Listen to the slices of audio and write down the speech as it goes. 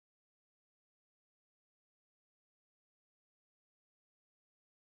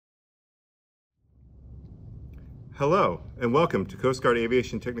Hello, and welcome to Coast Guard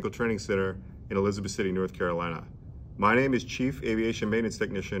Aviation Technical Training Center in Elizabeth City, North Carolina. My name is Chief Aviation Maintenance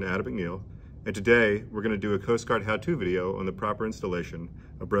Technician Adam McNeil, and today we're going to do a Coast Guard how-to video on the proper installation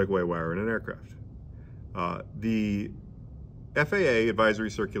of breakaway wire in an aircraft. The FAA Advisory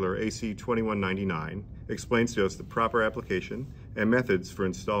Circular AC 2199 explains to us the proper application and methods for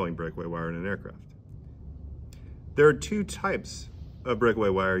installing breakaway wire in an aircraft. There are two types of breakaway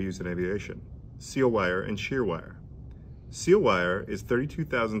wire used in aviation: seal wire and shear wire. Seal wire is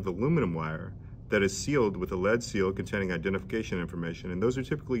 32,000th aluminum wire that is sealed with a lead seal containing identification information, and those are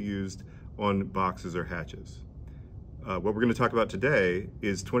typically used on boxes or hatches. What we're going to talk about today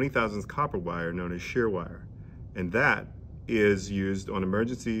is 20,000th copper wire known as shear wire, and that is used on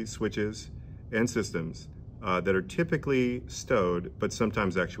emergency switches and systems that are typically stowed but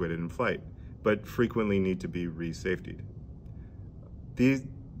sometimes actuated in flight, but frequently need to be re-safetied.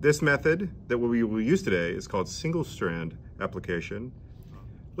 This method that we will use today is called single strand application.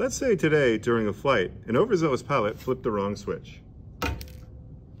 Let's say today during a flight, an overzealous pilot flipped the wrong switch.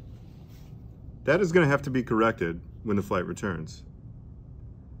 That is going to have to be corrected when the flight returns.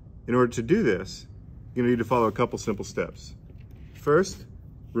 In order to do this, you're going to need to follow a couple simple steps. First,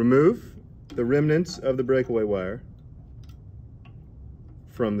 remove the remnants of the breakaway wire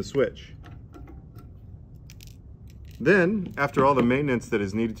from the switch. Then, after all the maintenance that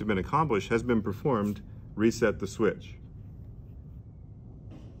is needed to be accomplished has been performed, reset the switch.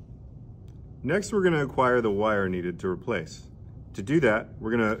 Next, we're going to acquire the wire needed to replace. To do that, we're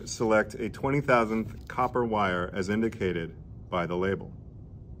going to select a 20,000th copper wire as indicated by the label.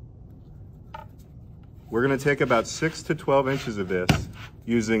 We're going to take about 6 to 12 inches of this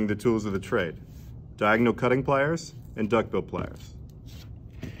using the tools of the trade: diagonal cutting pliers and duckbill pliers.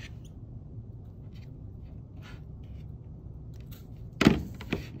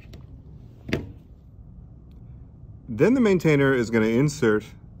 Then the maintainer is going to insert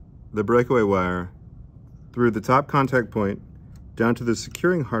the breakaway wire through the top contact point down to the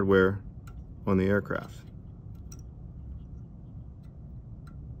securing hardware on the aircraft.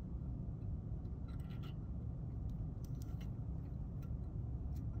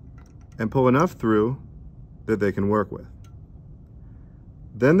 And pull enough through that they can work with.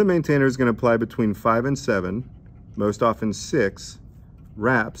 Then the maintainer is going to apply between 5 and 7, most often 6,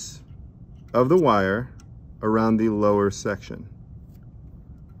 wraps of the wire around the lower section.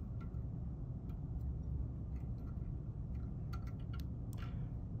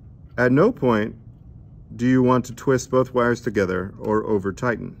 At no point do you want to twist both wires together or over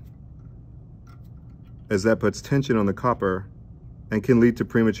tighten, as that puts tension on the copper and can lead to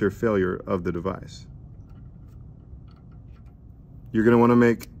premature failure of the device. You're going to want to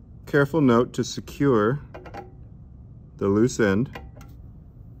make careful note to secure the loose end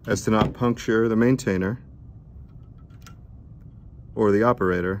as to not puncture the maintainer or the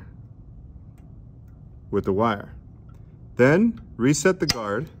operator with the wire. Then reset the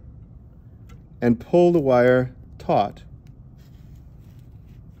guard and pull the wire taut.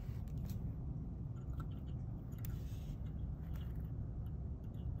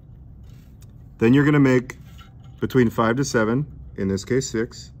 Then you're going to make between 5 to 7, in this case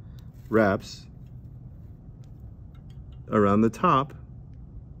 6, wraps around the top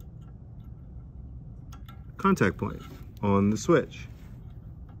contact point on the switch.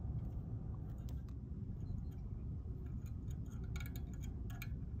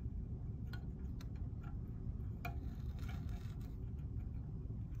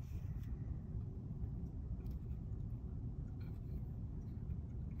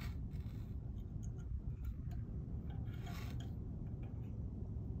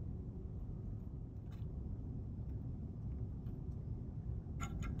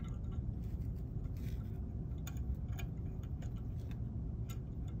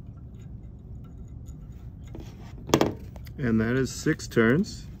 And that is 6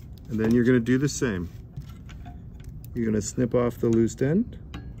 turns, and then you're going to do the same. You're going to snip off the loose end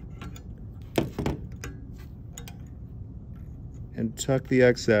and tuck the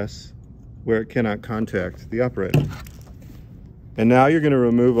excess where it cannot contact the operator. And now you're going to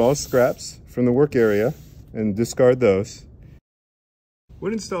remove all scraps from the work area and discard those.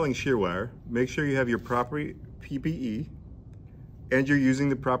 When installing shear wire, make sure you have your proper PPE and you're using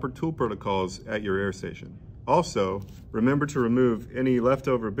the proper tool protocols at your air station. Also, remember to remove any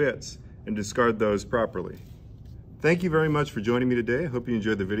leftover bits and discard those properly. Thank you very much for joining me today. I hope you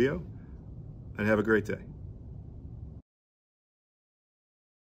enjoyed the video, and have a great day.